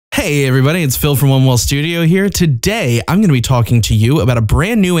Hey everybody, it's Phil from One Wall Studio here. Today, I'm going to be talking to you about a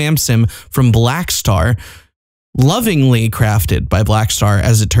brand new amp sim from Blackstar, lovingly crafted by Blackstar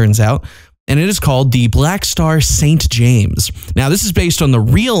as it turns out, and it is called the Blackstar St. James. Now, this is based on the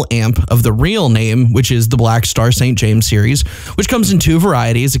real amp of the real name, which is the Blackstar St. James series, which comes in two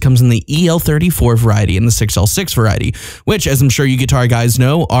varieties. It comes in the EL34 variety and the 6L6 variety, which, as I'm sure you guitar guys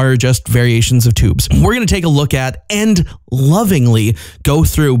know, are just variations of tubes. We're going to take a look at and lovingly go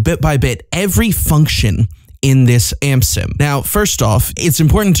through bit by bit every function in this amp sim. Now, first off, it's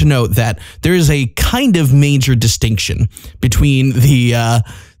important to note that there is a kind of major distinction between the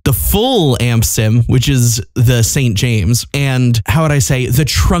full amp sim, which is the St. James, and how would I say, the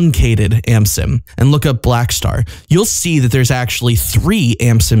truncated amp sim. And look up Blackstar. You'll see that there's actually 3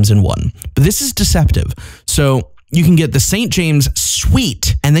 amp sims in one, but this is deceptive. So you can get the St. James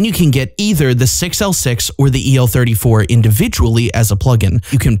Suite, and then you can get either the 6L6 or the EL34 individually as a plugin.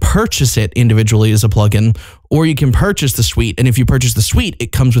 You can purchase it individually as a plugin, or you can purchase the Suite, and if you purchase the Suite,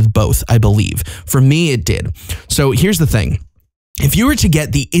 it comes with both, I believe. For me, it did. So here's the thing. If you were to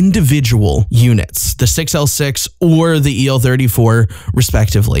get the individual units, the 6L6 or the EL34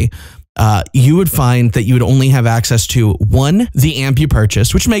 respectively, you would find that you would only have access to 1, the amp you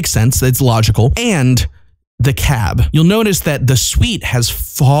purchased, which makes sense, that's logical, and the cab. You'll notice that the Suite has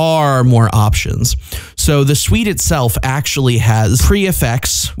far more options. So the Suite itself actually has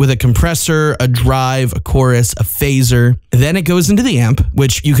pre-effects with a compressor, a drive, a chorus, a phaser. Then it goes into the amp,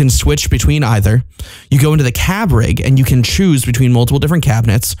 which you can switch between either. You go into the cab rig and you can choose between multiple different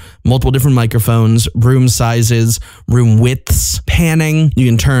cabinets, multiple different microphones, room sizes, room widths, panning. You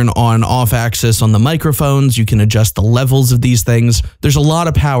can turn on off axis on the microphones. You can adjust the levels of these things. There's a lot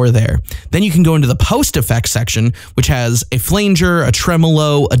of power there. Then you can go into the post effects section, which has a flanger, a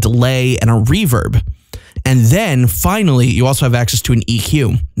tremolo, a delay, and a reverb. And then finally, you also have access to an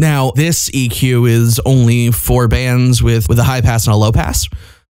EQ. Now, this EQ is only 4 bands with a high pass and a low pass,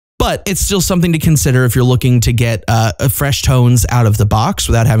 but it's still something to consider if you're looking to get fresh tones out of the box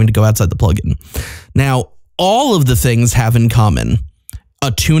without having to go outside the plugin. Now, all of the things have in common a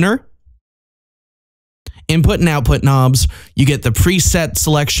tuner, input and output knobs, you get the preset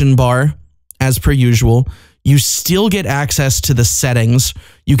selection bar, as per usual. You still get access to the settings.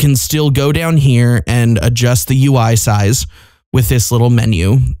 You can still go down here and adjust the UI size with this little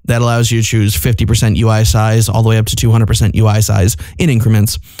menu that allows you to choose 50% UI size all the way up to 200% UI size in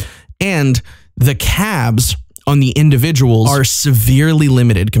increments. And the cabs on the individuals are severely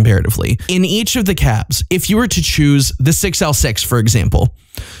limited comparatively. In each of the cabs, if you were to choose the 6L6, for example,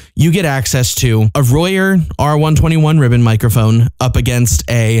 you get access to a Royer R121 ribbon microphone up against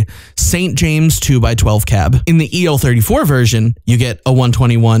a St. James 2x12 cab. In the EL34 version, you get a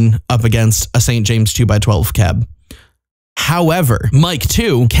 121 up against a St. James 2x12 cab. However, Mic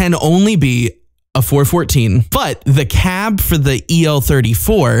 2 can only be a 414, but the cab for the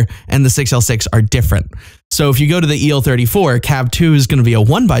EL34 and the 6L6 are different. So if you go to the EL34, cab 2 is going to be a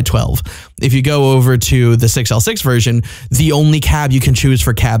 1x12. If you go over to the 6L6 version, the only cab you can choose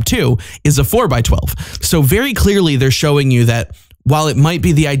for cab 2 is a 4x12. So very clearly they're showing you that while it might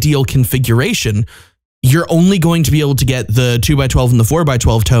be the ideal configuration, you're only going to be able to get the 2x12 and the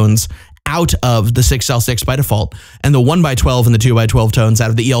 4x12 tones out of the 6L6 by default, and the 1x12 and the 2x12 tones out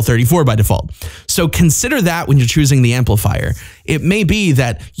of the EL34 by default. So consider that when you're choosing the amplifier. It may be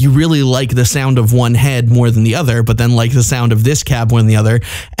that you really like the sound of one head more than the other, but then like the sound of this cab more than the other,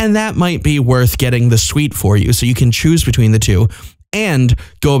 and that might be worth getting the Suite for you, so you can choose between the two and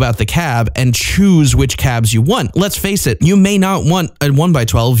go about the cab and choose which cabs you want. Let's face it, you may not want a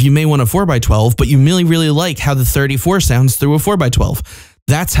 1x12, you may want a 4x12, but you really, really like how the 34 sounds through a 4x12.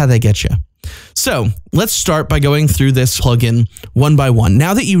 That's how they get you. So let's start by going through this plugin one by one.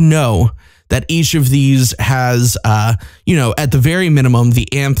 Now that you know that each of these has, you know, at the very minimum,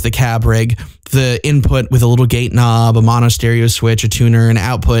 the amp, the cab rig, the input with a little gate knob, a mono stereo switch, a tuner, an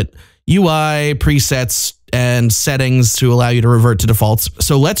output, UI, presets, and settings to allow you to revert to defaults.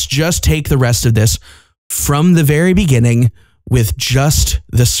 So let's just take the rest of this from the very beginning with just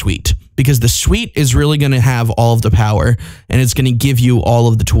the Suite, because the Suite is really going to have all of the power and it's going to give you all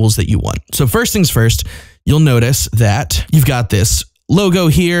of the tools that you want. So first things first, you'll notice that you've got this logo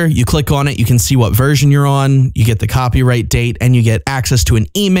here. You click on it, you can see what version you're on, you get the copyright date, and you get access to an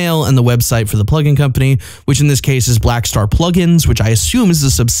email and the website for the plugin company, which in this case is Blackstar Plugins, which I assume is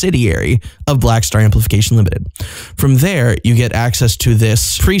a subsidiary of Blackstar Amplification Limited. From there, you get access to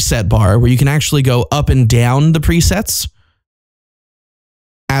this preset bar where you can actually go up and down the presets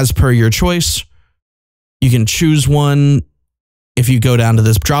as per your choice. You can choose one. If you go down to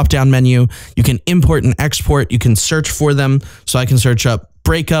this drop-down menu, you can import and export. You can search for them. So I can search up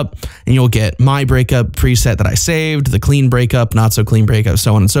breakup, and you'll get my breakup preset that I saved, the clean breakup, not so clean breakup,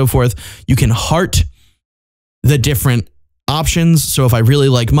 so on and so forth. You can heart the different options. So if I really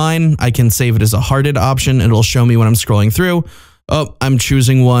like mine, I can save it as a hearted option. It'll show me when I'm scrolling through. Oh, I'm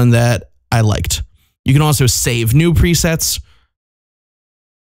choosing one that I liked. You can also save new presets.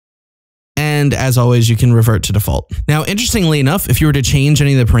 And as always, you can revert to default. Now, interestingly enough, if you were to change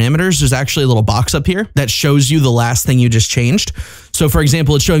any of the parameters, there's actually a little box up here that shows you the last thing you just changed. So for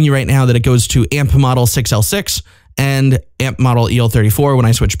example, it's showing you right now that it goes to amp model 6L6 and amp model EL34 when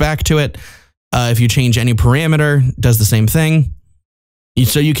I switch back to it. If you change any parameter, it does the same thing.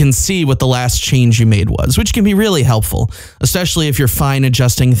 So you can see what the last change you made was, which can be really helpful, especially if you're fine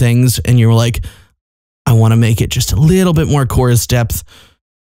adjusting things and you're like, I want to make it just a little bit more chorus depth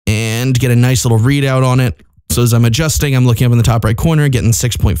and get a nice little readout on it. So as I'm adjusting, I'm looking up in the top right corner, getting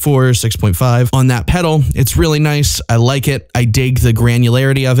 6.4, 6.5 on that pedal. It's really nice. I like it. I dig the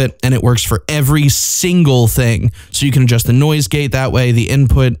granularity of it, and it works for every single thing. So you can adjust the noise gate that way, the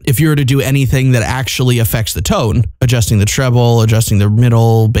input. If you were to do anything that actually affects the tone, adjusting the treble, adjusting the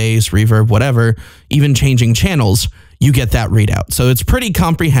middle, bass, reverb, whatever, even changing channels, you get that readout. So it's pretty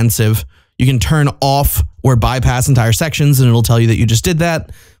comprehensive. You can turn off or bypass entire sections, and it'll tell you that you just did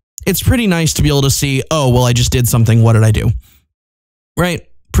that. It's pretty nice to be able to see, oh, well, I just did something. What did I do? Right?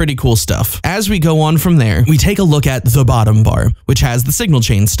 Pretty cool stuff. As we go on from there, we take a look at the bottom bar, which has the signal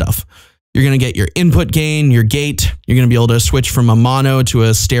chain stuff. You're going to get your input gain, your gate. You're going to be able to switch from a mono to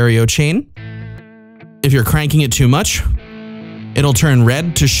a stereo chain. If you're cranking it too much, it'll turn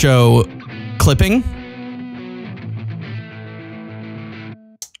red to show clipping,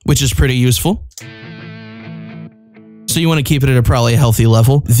 which is pretty useful. So you want to keep it at a probably healthy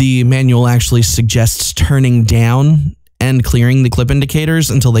level. The manual actually suggests turning down and clearing the clip indicators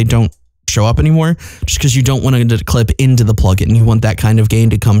until they don't show up anymore, just because you don't want it to clip into the plugin. You want that kind of gain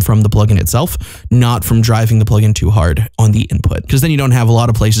to come from the plugin itself, not from driving the plugin too hard on the input, because then you don't have a lot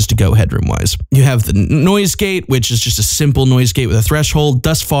of places to go headroom-wise. You have the noise gate, which is just a simple noise gate with a threshold.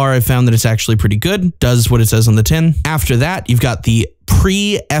 Thus far, I've found that it's actually pretty good. Does what it says on the tin. After that, you've got the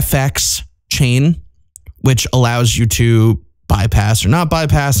pre-FX chain, which allows you to bypass or not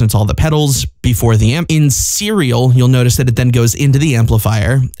bypass, and it's all the pedals before the amp. In serial, you'll notice that it then goes into the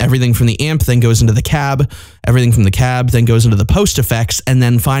amplifier. Everything from the amp then goes into the cab. Everything from the cab then goes into the post effects. And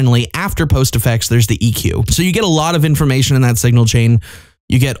then finally, after post effects, there's the EQ. So you get a lot of information in that signal chain.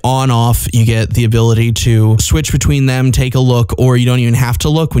 You get on, off, you get the ability to switch between them, take a look, or you don't even have to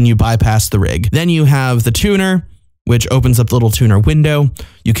look when you bypass the rig. Then you have the tuner, which opens up the little tuner window.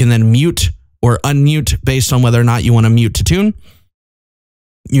 You can then mute or unmute based on whether or not you want to mute to tune.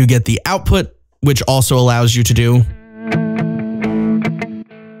 You get the output, which also allows you to do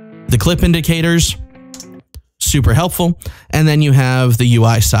the clip indicators, super helpful. And then you have the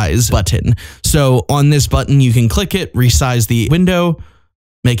UI size button. So on this button, you can click it, resize the window,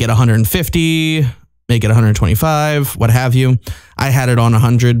 make it 150, make it 125, what have you. I had it on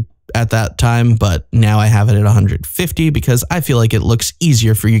 100 at that time, but now I have it at 150 because I feel like it looks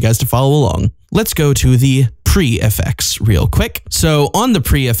easier for you guys to follow along. Let's go to the pre-effects real quick. So on the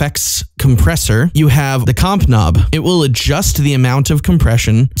pre-effects compressor, you have the comp knob. It will adjust the amount of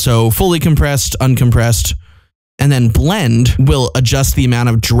compression. So fully compressed, uncompressed, and then blend will adjust the amount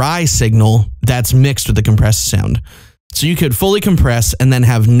of dry signal that's mixed with the compressed sound. So you could fully compress and then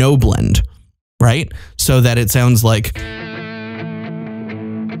have no blend, right? So that it sounds like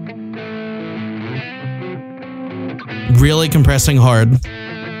really compressing hard,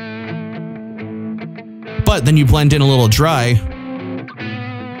 but then you blend in a little dry.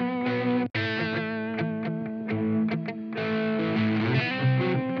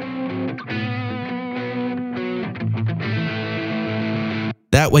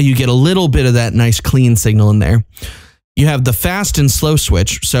 That way you get a little bit of that nice clean signal in there. You have the fast and slow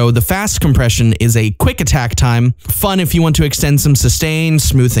switch. So the fast compression is a quick attack time, fun if you want to extend some sustain,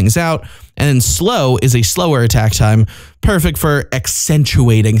 smooth things out. And then slow is a slower attack time, perfect for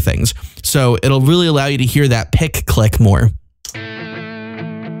accentuating things. So it'll really allow you to hear that pick click more,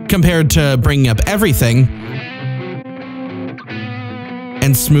 compared to bringing up everything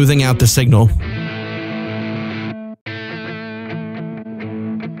and smoothing out the signal.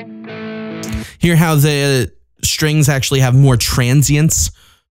 Hear how the strings actually have more transients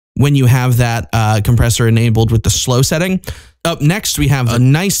when you have that compressor enabled with the slow setting. Up next, we have a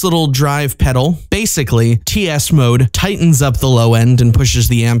nice little drive pedal. Basically, TS mode tightens up the low end and pushes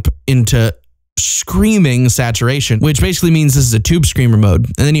the amp into screaming saturation, which basically means this is a tube screamer mode.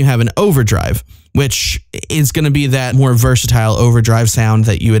 And then you have an overdrive, which is going to be that more versatile overdrive sound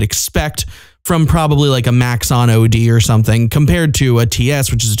that you would expect from probably like a Maxon OD or something compared to a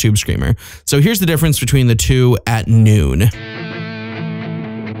TS, which is a tube screamer. So here's the difference between the two at noon.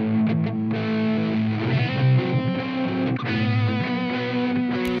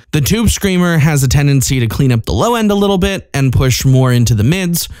 The tube screamer has a tendency to clean up the low end a little bit and push more into the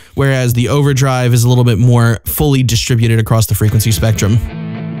mids, whereas the overdrive is a little bit more fully distributed across the frequency spectrum.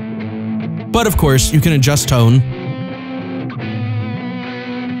 But of course, you can adjust tone.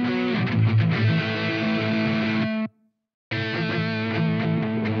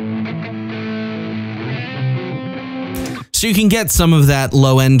 So you can get some of that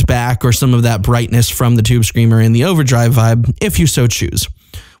low end back or some of that brightness from the tube screamer in the overdrive vibe if you so choose.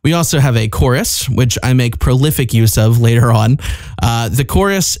 We also have a chorus, which I make prolific use of later on. The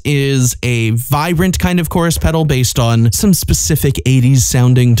chorus is a vibrant kind of chorus pedal based on some specific 80s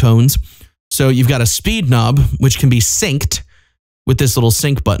sounding tones. So you've got a speed knob, which can be synced with this little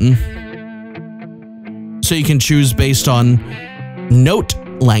sync button. So you can choose based on note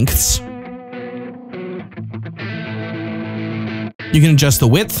lengths. You can adjust the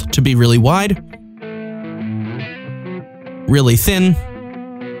width to be really wide, really thin,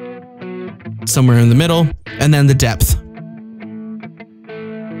 somewhere in the middle, and then the depth.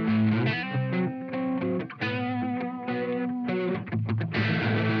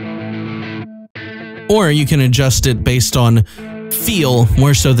 Or you can adjust it based on feel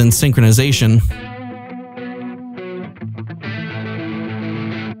more so than synchronization.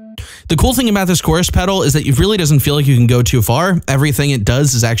 The cool thing about this chorus pedal is that it really doesn't feel like you can go too far. Everything it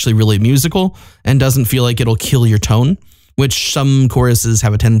does is actually really musical and doesn't feel like it'll kill your tone, which some choruses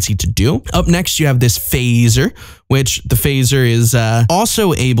have a tendency to do. Up next, you have this phaser, which the phaser is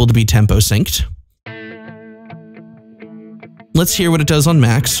also able to be tempo synced. Let's hear what it does on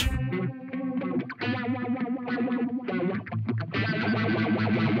max.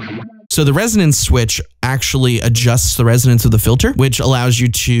 So the resonance switch actually adjusts the resonance of the filter, which allows you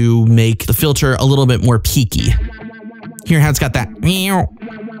to make the filter a little bit more peaky. Hear how it's got that meow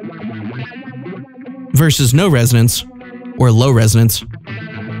versus no resonance or low resonance.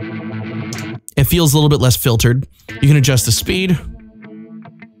 It feels a little bit less filtered. You can adjust the speed,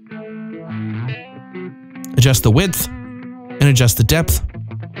 adjust the width, and adjust the depth.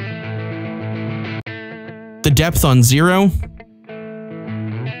 The depth on 0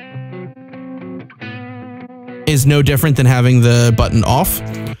 is no different than having the button off.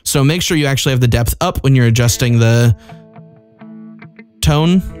 So make sure you actually have the depth up when you're adjusting the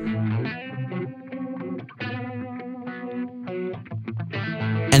tone.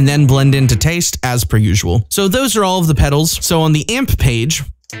 And then blend into taste as per usual. So those are all of the pedals. So on the amp page,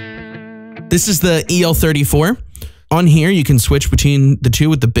 this is the EL34. On here, you can switch between the two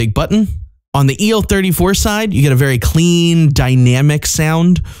with the big button. On the EL34 side, you get a very clean, dynamic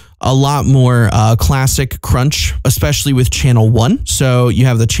sound. A lot more classic crunch, especially with channel 1. So you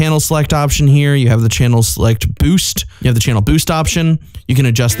have the channel select option here. You have the channel select boost. You have the channel boost option. You can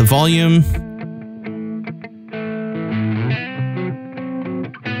adjust the volume.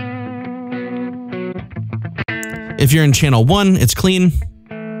 If you're in channel 1, it's clean.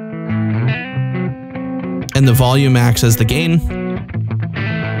 And the volume acts as the gain,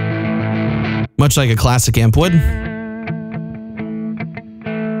 much like a classic amp would.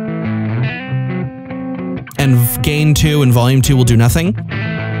 And gain 2 and volume 2 will do nothing.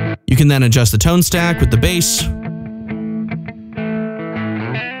 You can then adjust the tone stack with the bass,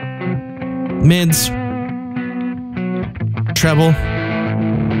 mids, treble,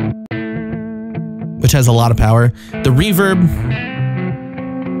 which has a lot of power, the reverb.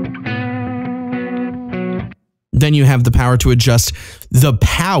 Then you have the power to adjust the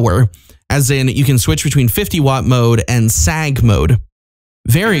power, as in you can switch between 50-watt mode and sag mode.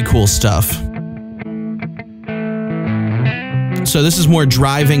 Very cool stuff. So this is more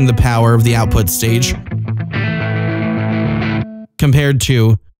driving the power of the output stage compared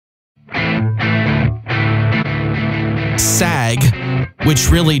to sag, which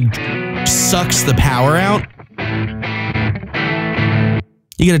really sucks the power out.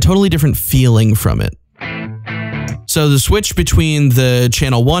 You get a totally different feeling from it. So the switch between the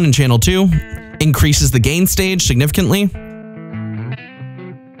channel 1 and channel 2 increases the gain stage significantly,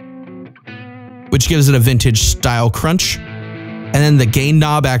 which gives it a vintage style crunch. And then the gain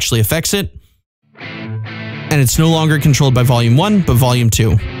knob actually affects it. And it's no longer controlled by volume 1, but volume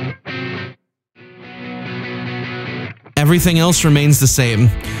 2. Everything else remains the same.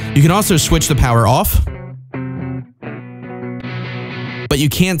 You can also switch the power off, but you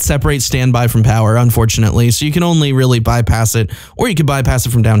can't separate standby from power, unfortunately. So you can only really bypass it, or you could bypass it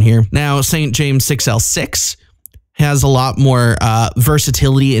from down here. Now, St. James 6L6 has a lot more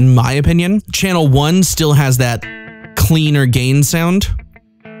versatility in my opinion. Channel 1 still has that cleaner gain sound.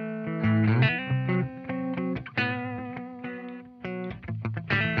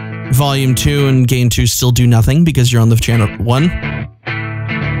 Volume 2 and gain 2 still do nothing because you're on the channel 1.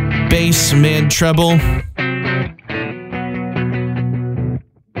 Bass, mid, treble.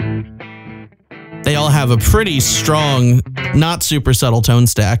 They all have a pretty strong, not super subtle tone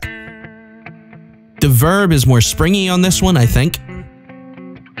stack. The verb is more springy on this one, I think.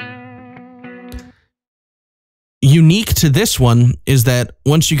 Unique to this one is that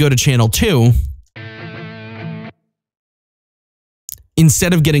once you go to channel 2,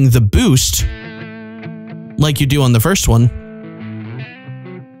 instead of getting the boost like you do on the first one,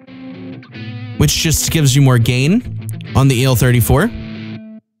 which just gives you more gain on the EL34,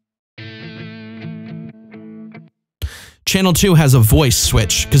 channel 2 has a voice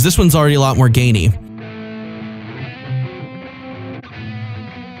switch because this one's already a lot more gainy.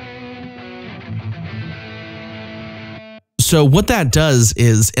 So what that does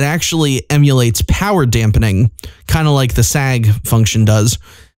is it actually emulates power dampening, kind of like the sag function does,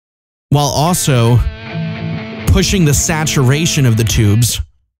 while also pushing the saturation of the tubes.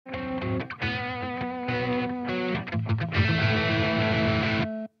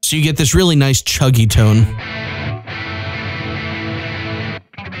 So you get this really nice chuggy tone.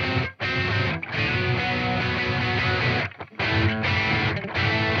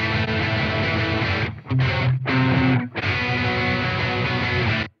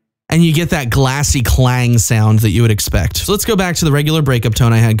 And you get that glassy clang sound that you would expect. So let's go back to the regular breakup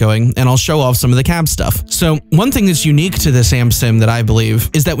tone I had going, and I'll show off some of the cab stuff. So one thing that's unique to this amp sim that I believe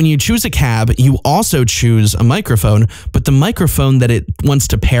is that when you choose a cab, you also choose a microphone, but the microphone that it wants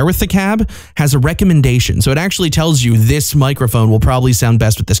to pair with the cab has a recommendation. So it actually tells you this microphone will probably sound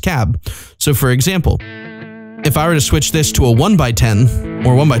best with this cab. So for example, if I were to switch this to a 1x10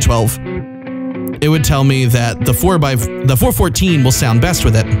 or 1x12, it would tell me that the 414 will sound best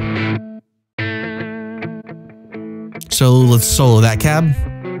with it. So let's solo that cab.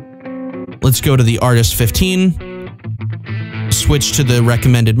 Let's go to the Artist 15. Switch to the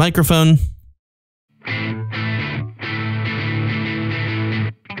recommended microphone.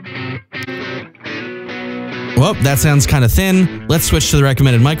 Well, that sounds kind of thin. Let's switch to the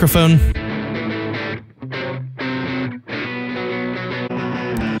recommended microphone.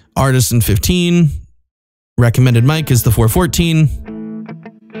 Artisan 15, recommended mic is the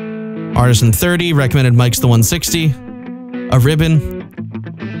 414. Artisan 30, recommended mic's the 160. A ribbon.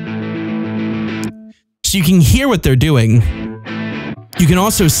 So you can hear what they're doing. You can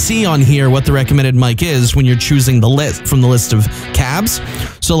also see on here what the recommended mic is when you're choosing the list from the list of cabs.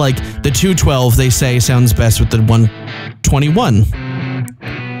 So like the 212, they say sounds best with the 121.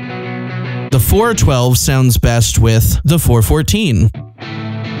 The 412 sounds best with the 414.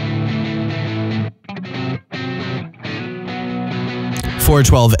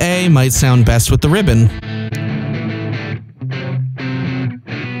 .412A might sound best with the ribbon.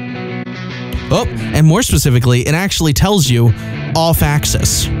 Oh, and more specifically, it actually tells you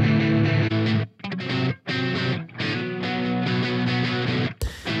off-axis.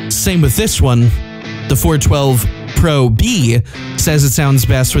 Same with this one. The 412 Pro B says it sounds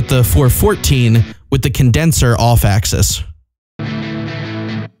best with the 414 with the condenser off-axis.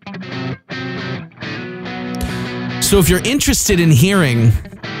 So if you're interested in hearing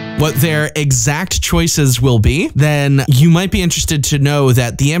what their exact choices will be, then you might be interested to know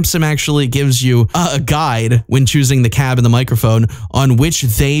that the amp sim actually gives you a guide when choosing the cab and the microphone on which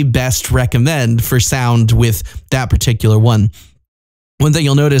they best recommend for sound with that particular one. One thing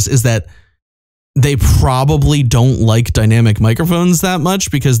you'll notice is that they probably don't like dynamic microphones that much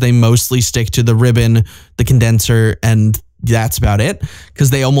because they mostly stick to the ribbon, the condenser, and that's about it, because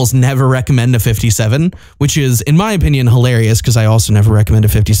they almost never recommend a 57, which is, in my opinion, hilarious because I also never recommend a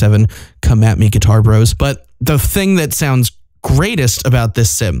 57. Come at me, guitar bros. But the thing that sounds greatest about this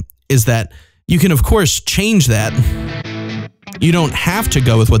sim is that you can, of course, change that. You don't have to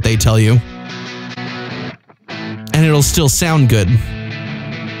go with what they tell you, and it'll still sound good.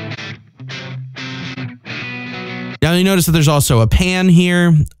 Now you notice that there's also a pan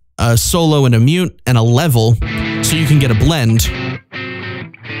here, a solo and a mute, and a level, so you can get a blend.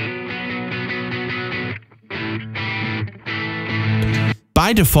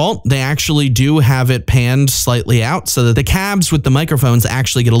 By default, they actually do have it panned slightly out so that the cabs with the microphones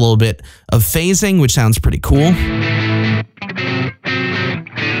actually get a little bit of phasing, which sounds pretty cool.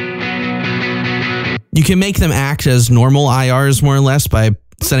 You can make them act as normal IRs more or less by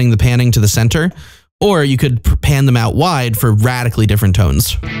setting the panning to the center, or you could pan them out wide for radically different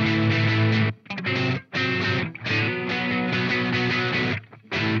tones.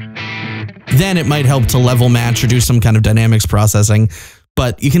 then it might help to level match or do some kind of dynamics processing.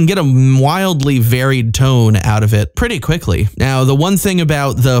 But you can get a wildly varied tone out of it pretty quickly. Now, the one thing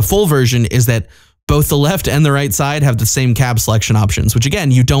about the full version is that both the left and the right side have the same cab selection options, which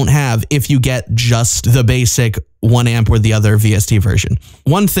again, you don't have if you get just the basic 1 amp or the other VST version.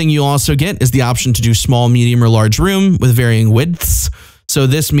 One thing you also get is the option to do small, medium, or large room with varying widths. So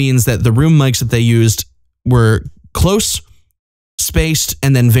this means that the room mics that they used were close, spaced,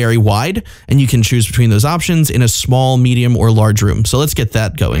 and then very wide, and you can choose between those options in a small, medium, or large room. So let's get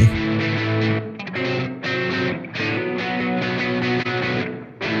that going.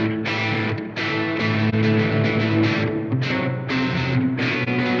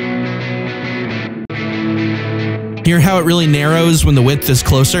 Hear how it really narrows when the width is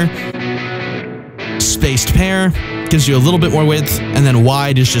closer? Spaced pair gives you a little bit more width, and then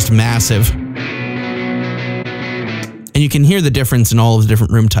wide is just massive. And you can hear the difference in all of the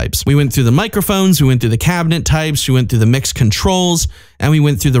different room types. We went through the microphones, we went through the cabinet types, we went through the mix controls, and we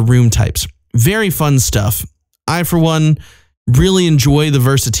went through the room types. Very fun stuff. I, for one, really enjoy the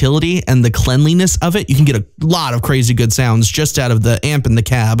versatility and the cleanliness of it. You can get a lot of crazy good sounds just out of the amp and the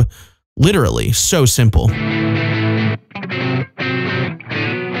cab. Literally, so simple.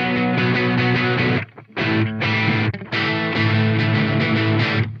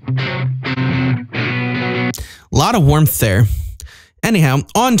 A lot of warmth there. Anyhow,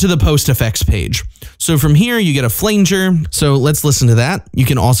 on to the post effects page. So from here, you get a flanger. So let's listen to that. You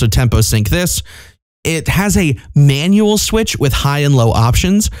can also tempo sync this. It has a manual switch with high and low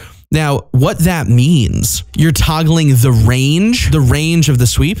options. Now, what that means, you're toggling the range of the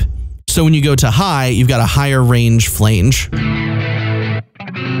sweep. So when you go to high, you've got a higher range flange.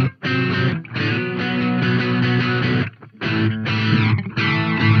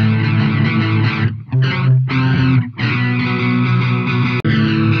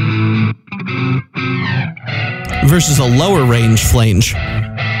 Versus a lower range flange.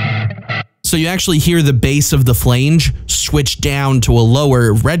 So you actually hear the bass of the flange switch down to a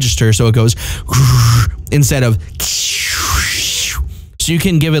lower register, so it goes instead of. So you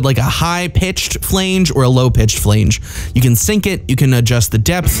can give it like a high-pitched flange or a low-pitched flange. You can sync it, you can adjust the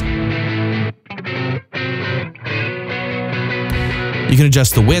depth. You can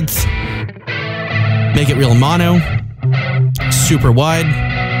adjust the width. Make it real mono. Super wide.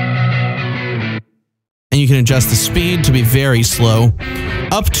 And you can adjust the speed to be very slow,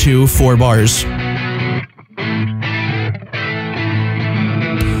 up to 4 bars.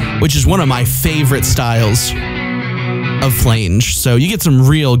 Which is one of my favorite styles of flange. So you get some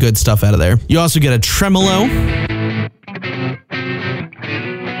real good stuff out of there. You also get a tremolo.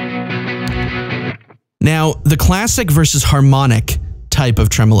 Now, the classic versus harmonic type of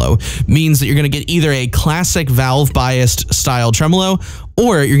tremolo means that you're going to get either a classic valve biased style tremolo,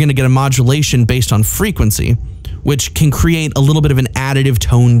 or you're going to get a modulation based on frequency, which can create a little bit of an additive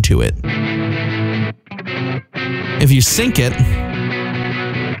tone to it. If you sync it,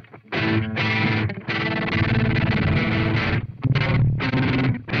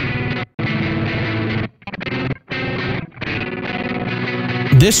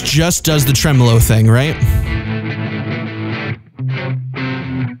 this just does the tremolo thing, right?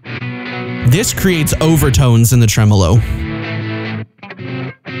 This creates overtones in the tremolo.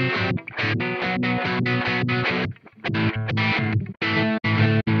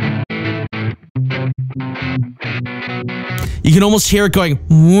 You can almost hear it going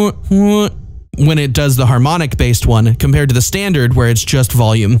when it does the harmonic-based one compared to the standard where it's just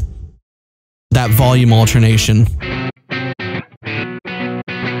volume. That volume alternation.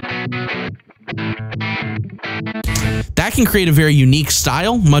 That can create a very unique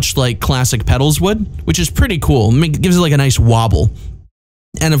style, much like classic pedals would, which is pretty cool. It gives it like a nice wobble.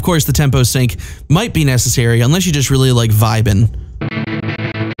 And of course, the tempo sync might be necessary unless you just really like vibing.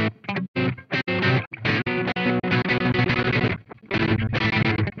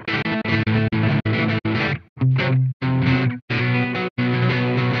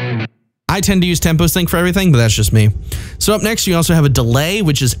 I tend to use tempo sync for everything, but that's just me. So up next, you also have a delay,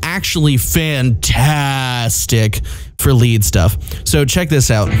 which is actually fantastic for lead stuff. So check this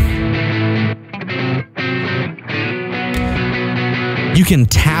out. You can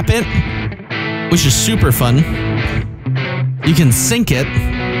tap it, which is super fun. You can sync it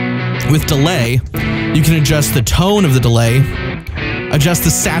with delay. You can adjust the tone of the delay, adjust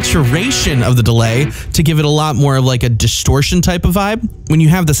the saturation of the delay to give it a lot more of like a distortion type of vibe. When you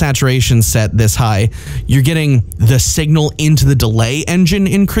have the saturation set this high, you're getting the signal into the delay engine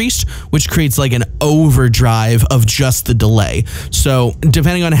increased, which creates like an overdrive of just the delay. So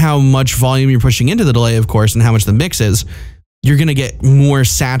depending on how much volume you're pushing into the delay, of course, and how much the mix is, you're going to get more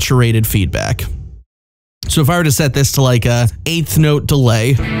saturated feedback. So if I were to set this to like a 1/8 note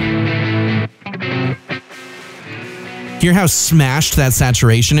delay, hear how smashed that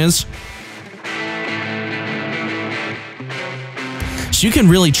saturation is? So you can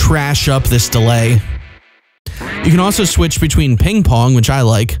really trash up this delay. You can also switch between ping pong, which I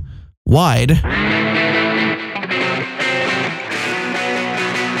like, wide,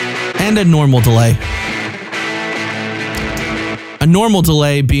 and a normal delay. A normal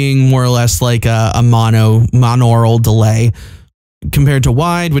delay being more or less like a monaural delay, compared to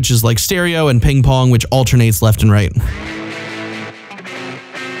wide, which is like stereo, and ping pong, which alternates left and right.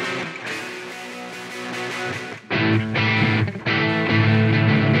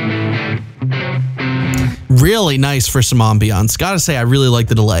 Really nice for some ambiance. Gotta say, I really like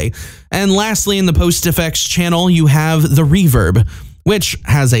the delay. And lastly, in the post effects channel, you have the reverb, which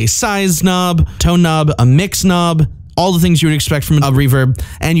has a size knob, tone knob, a mix knob, all the things you would expect from a reverb,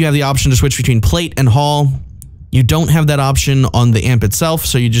 and you have the option to switch between plate and hall. You don't have that option on the amp itself,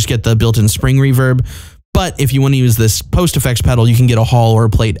 so you just get the built-in spring reverb. But if you want to use this post effects pedal, you can get a hall or a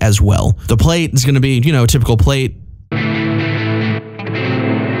plate as well. The plate is going to be, you know, a typical plate.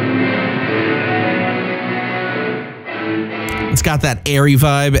 It's got that airy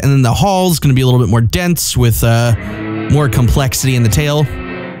vibe, and then the hall is going to be a little bit more dense with more complexity in the tail.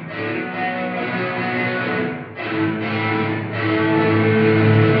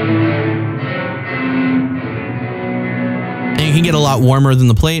 And you can get a lot warmer than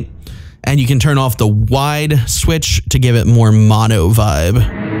the plate, and you can turn off the wide switch to give it more mono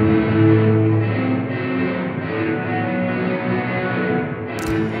vibe.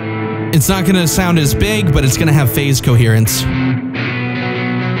 It's not going to sound as big, but it's going to have phase coherence.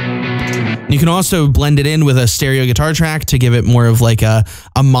 You can also blend it in with a stereo guitar track to give it more of like a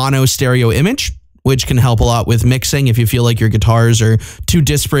mono stereo image, which can help a lot with mixing if you feel like your guitars are too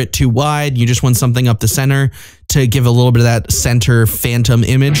disparate, too wide. You just want something up the center to give a little bit of that center phantom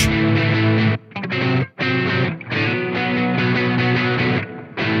image.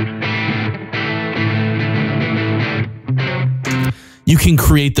 You can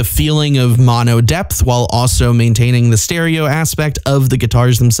create the feeling of mono depth while also maintaining the stereo aspect of the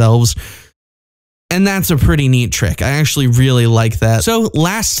guitars themselves. And that's a pretty neat trick. I actually really like that. So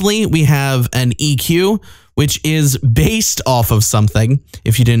lastly, we have an EQ, which is based off of something,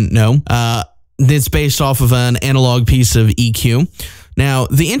 if you didn't know. It's based off of an analog piece of EQ. Now,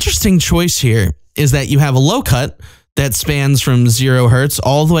 the interesting choice here is that you have a low cut that spans from 0 hertz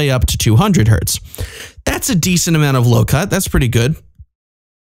all the way up to 200 hertz. That's a decent amount of low cut. That's pretty good.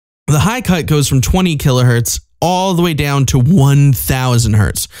 The high cut goes from 20 kilohertz all the way down to 1000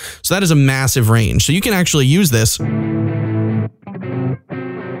 hertz. So that is a massive range. So you can actually use this,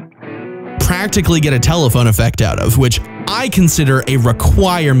 practically get a telephone effect out of, which I consider a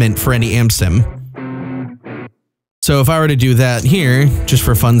requirement for any amp sim. So if I were to do that here, just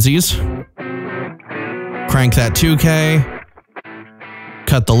for funsies, crank that 2K,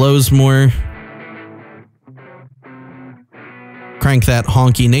 cut the lows more, crank that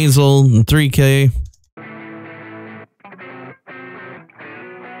honky nasal 3K,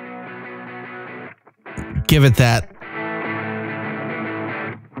 give it that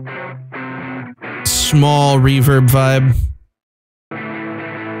small reverb vibe.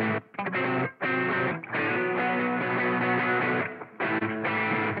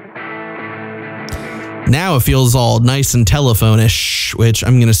 Now it feels all nice and telephone-ish, which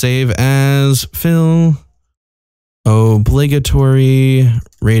I'm going to save as Phil Obligatory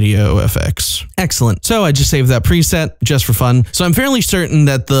Radio FX. Excellent. So I just saved that preset just for fun. So I'm fairly certain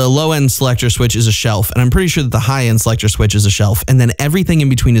that the low-end selector switch is a shelf, and I'm pretty sure that the high-end selector switch is a shelf, and then everything in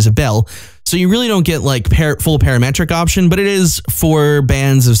between is a bell. So you really don't get like full parametric option, but it is 4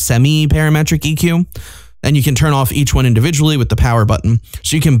 bands of semi-parametric EQ. And you can turn off each one individually with the power button.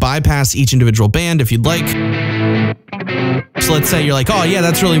 So you can bypass each individual band if you'd like. So let's say you're like, oh yeah,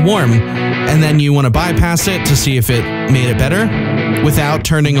 that's really warm. And then you want to bypass it to see if it made it better without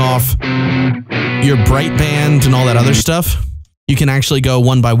turning off your bright band and all that other stuff. You can actually go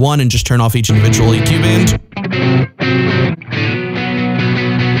one by one and just turn off each individual EQ band.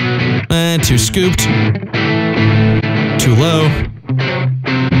 Too scooped. Too low.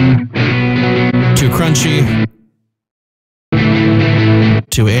 Too crunchy,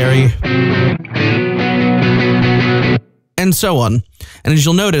 too airy, and so on. And as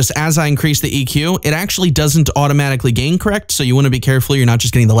you'll notice, as I increase the EQ, it actually doesn't automatically gain correct, so you want to be careful you're not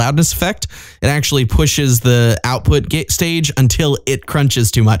just getting the loudness effect. It actually pushes the output stage until it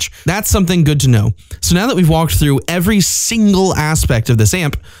crunches too much. That's something good to know. So now that we've walked through every single aspect of this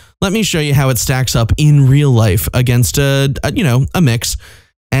amp, let me show you how it stacks up in real life against a mix,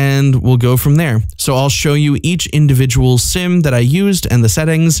 and we'll go from there. So I'll show you each individual sim that I used and the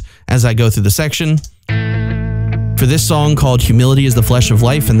settings as I go through the section. For this song called Humility is the Flesh of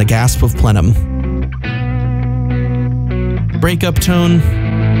Life and the Gasp of Plenum. Breakup tone.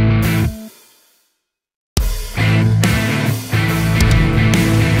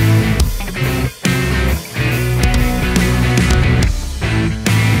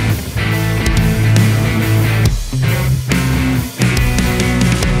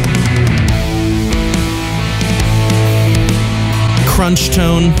 Crunch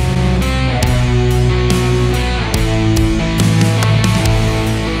tone.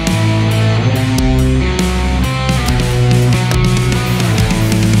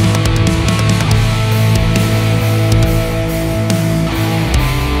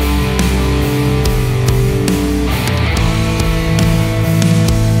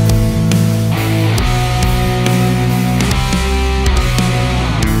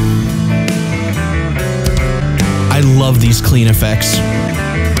 I love these clean effects.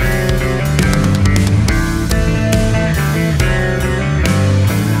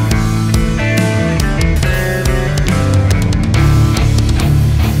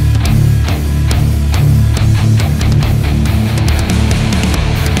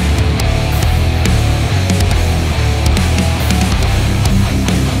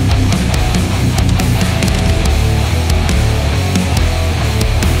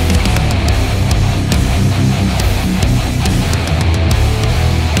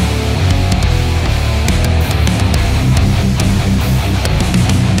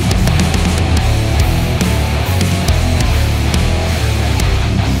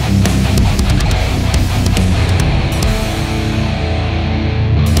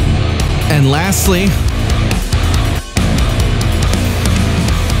 And lastly,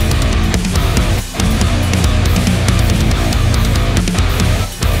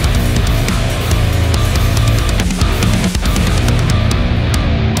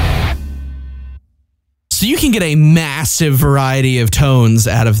 so you can get a massive variety of tones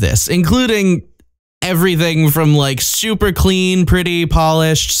out of this, including everything from like super clean, pretty,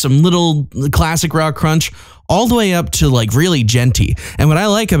 polished, some little classic rock crunch, all the way up to like really genty. And what I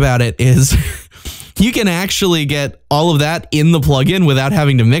like about it is you can actually get all of that in the plugin without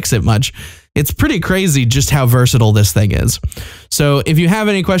having to mix it much. It's pretty crazy just how versatile this thing is. So if you have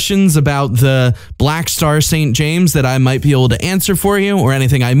any questions about the Blackstar St. James that I might be able to answer for you, or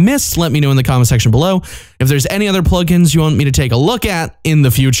anything I missed, let me know in the comment section below. If there's any other plugins you want me to take a look at in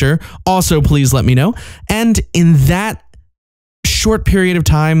the future, also please let me know. And in that short period of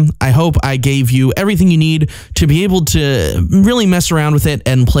time, I hope I gave you everything you need to be able to really mess around with it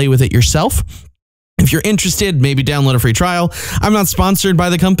and play with it yourself. If you're interested, maybe download a free trial. I'm not sponsored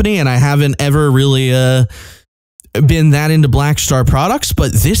by the company, and I haven't ever really been that into Blackstar products,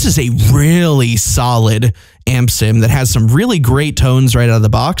 but this is a really solid amp sim that has some really great tones right out of the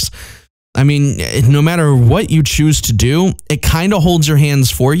box. I mean, no matter what you choose to do, it kind of holds your hands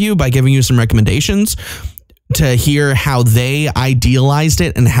for you by giving you some recommendations to hear how they idealized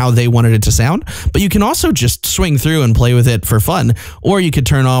it and how they wanted it to sound. But you can also just swing through and play with it for fun. Or you could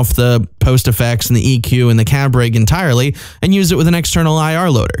turn off the post effects and the EQ and the cab rig entirely and use it with an external IR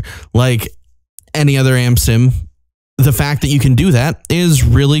loader. Like any other amp sim, the fact that you can do that is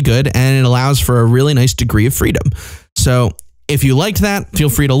really good, and it allows for a really nice degree of freedom. So if you liked that, feel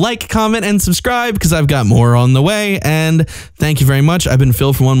free to like, comment, and subscribe, because I've got more on the way. And thank you very much. I've been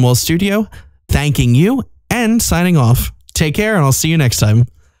Phil from One Wall Studio, thanking you and signing off. Take care, and I'll see you next time.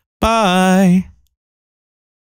 Bye.